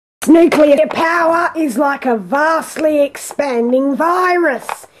Nuclear power is like a vastly expanding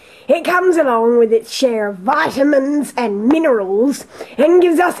virus. It comes along with its share of vitamins and minerals and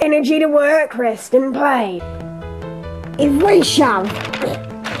gives us energy to work, rest and play. If we shove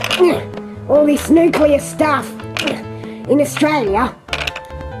all this nuclear stuff in Australia,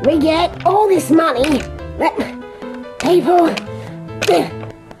 we get all this money that people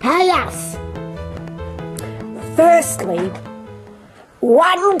pay us. Firstly,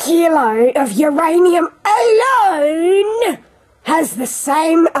 1 kilo of uranium alone has the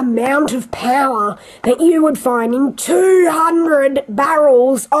same amount of power that you would find in 200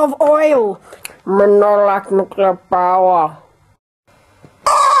 barrels of oil. I not like nuclear power.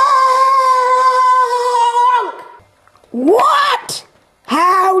 What?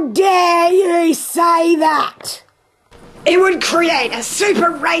 How dare you say that? It would create a super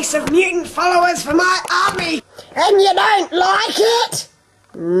race of mutant followers for my army, and you don't like it?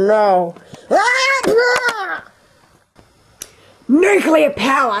 No. Nuclear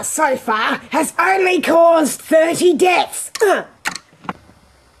power so far has only caused 30 deaths.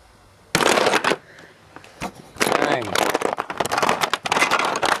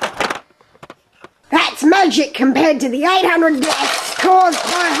 That's magic compared to the 800 deaths caused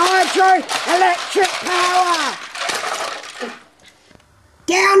by hydroelectric power.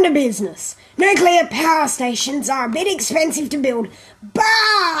 Down to business. Nuclear power stations are a bit expensive to build,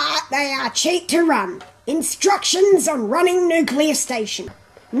 but they are cheap to run. Instructions on running nuclear station.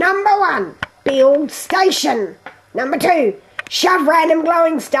 Number 1, build station. Number 2, shove random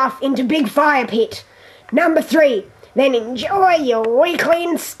glowing stuff into big fire pit. Number 3, then enjoy your weekly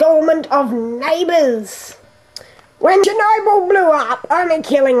instalment of Neighbours. When Chernobyl blew up, only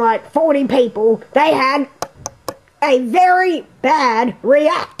killing like 40 people, they had a very bad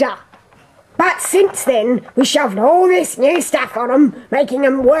reactor. But since then, we shoved all this new stuff on them, making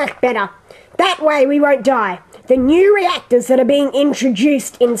them work better. That way we won't die. The new reactors that are being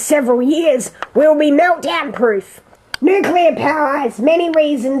introduced in several years will be meltdown proof. Nuclear power has many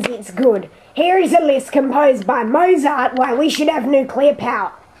reasons it's good. Here is a list composed by Mozart why we should have nuclear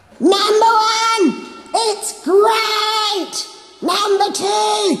power. Number 1, it's great. Number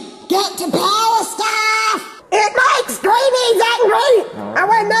 2, get to power stuff. It makes greenies angry, and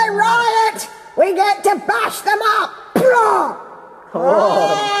when they riot, we get to bash them up.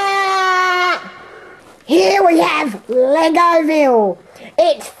 Here we have Legoville.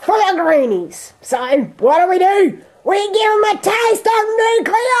 It's full of greenies. So, what do? We give them a taste of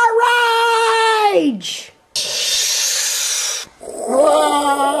nuclear rage!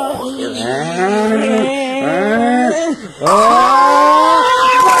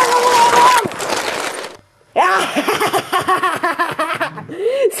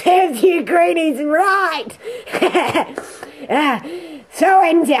 Says you greenies right. So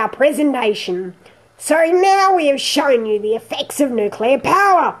ends our presentation. So now we have shown you the effects of nuclear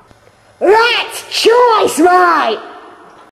power. That's choice, right?